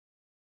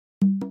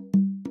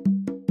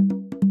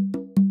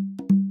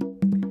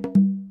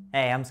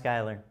Hey, I'm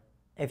Skylar.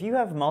 If you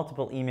have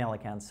multiple email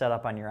accounts set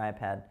up on your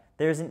iPad,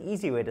 there's an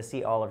easy way to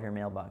see all of your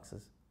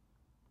mailboxes.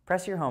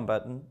 Press your home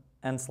button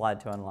and slide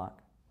to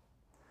unlock.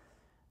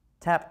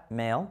 Tap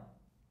Mail.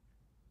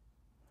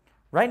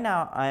 Right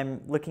now I'm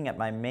looking at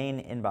my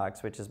main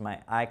inbox, which is my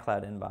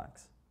iCloud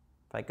inbox.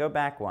 If I go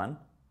back one,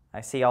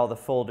 I see all the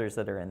folders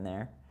that are in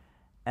there,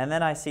 and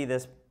then I see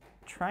this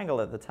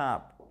triangle at the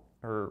top,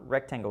 or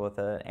rectangle with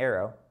an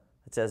arrow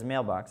that says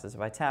Mailboxes.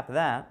 If I tap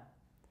that,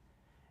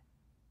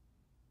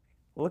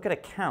 look at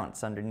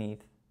accounts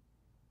underneath.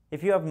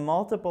 If you have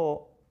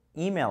multiple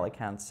email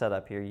accounts set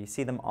up here, you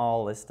see them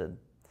all listed.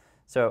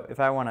 So if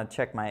I want to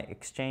check my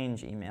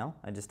Exchange email,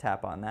 I just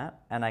tap on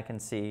that, and I can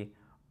see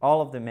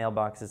all of the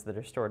mailboxes that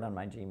are stored on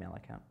my Gmail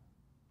account.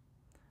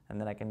 And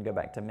then I can go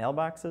back to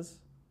Mailboxes,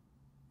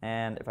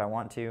 and if I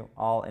want to,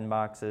 all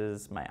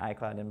inboxes, my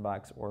iCloud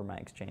inbox, or my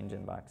Exchange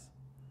inbox.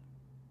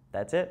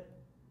 That's it.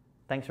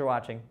 Thanks for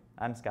watching.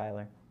 I'm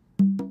Skylar.